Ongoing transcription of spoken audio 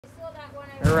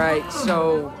All right,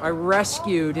 so I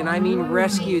rescued, and I mean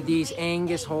rescued, these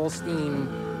Angus Holstein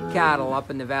cattle up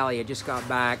in the valley. I just got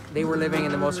back. They were living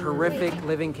in the most horrific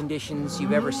living conditions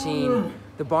you've ever seen.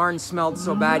 The barn smelled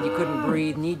so bad you couldn't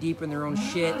breathe, knee deep in their own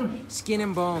shit. Skin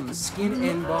and bones, skin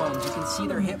and bones. You can see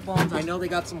their hip bones. I know they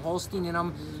got some Holstein in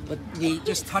them, but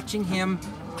just touching him,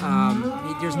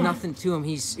 there's nothing to him.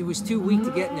 It was too weak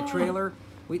to get in the trailer.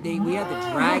 We had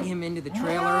to drag him into the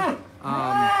trailer.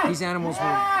 These animals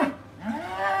were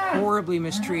horribly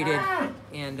mistreated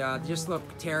and just look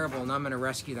terrible, and I'm going to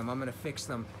rescue them. I'm going to fix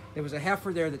them. There was a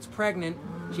heifer there that's pregnant.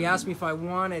 She asked me if I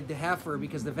wanted the heifer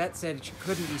because the vet said she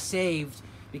couldn't be saved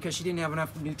because she didn't have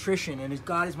enough nutrition, and as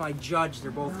God is my judge,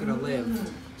 they're both going to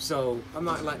live. So I'm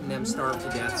not letting them starve to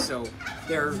death. So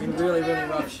they're in really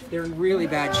rough, they're in really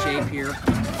bad shape here,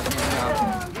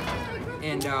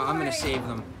 and I'm going to save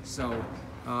them. So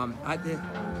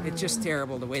it's just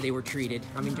terrible the way they were treated.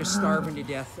 I mean, just starving to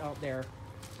death out there.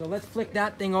 So let's flick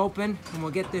that thing open, and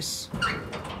we'll get this.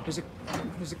 There's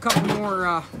a couple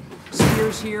more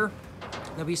steers here.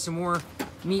 There'll be some more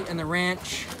meat in the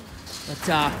ranch.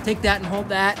 But take that and hold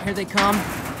that. Here they come.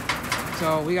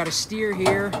 So we got a steer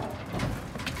here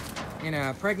and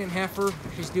a pregnant heifer.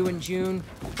 She's due in June.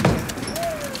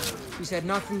 She's had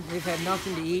nothing. They've had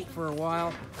nothing to eat for a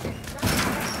while.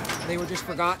 They were just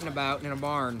forgotten about in a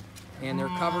barn, and they're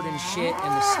covered in shit,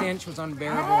 and the stench was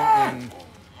unbearable, and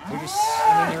they're just,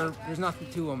 I mean, there's nothing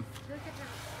to them.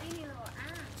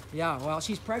 Yeah, well,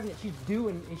 she's pregnant. She's due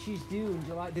in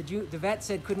July. The vet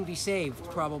said couldn't be saved,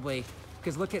 probably,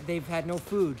 because look at, they've had no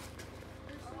food.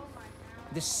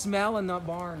 The smell in that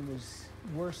barn was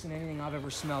worse than anything I've ever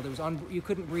smelled. It was you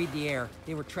couldn't breathe the air.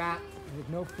 They were trapped with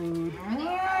no food.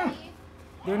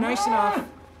 They're nice enough,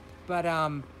 but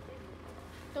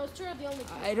those two are the only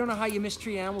two. I don't know how you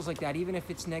mistreat animals like that, even if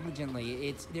it's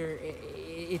negligently.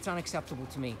 It's unacceptable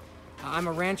to me. I'm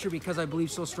a rancher because I believe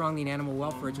so strongly in animal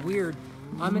welfare. It's weird.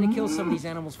 I'm going to kill some of these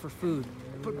animals for food.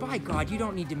 But by God, you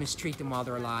don't need to mistreat them while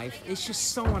they're alive. It's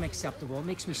just so unacceptable. It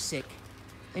makes me sick.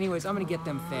 Anyways, I'm going to get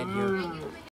them fed here.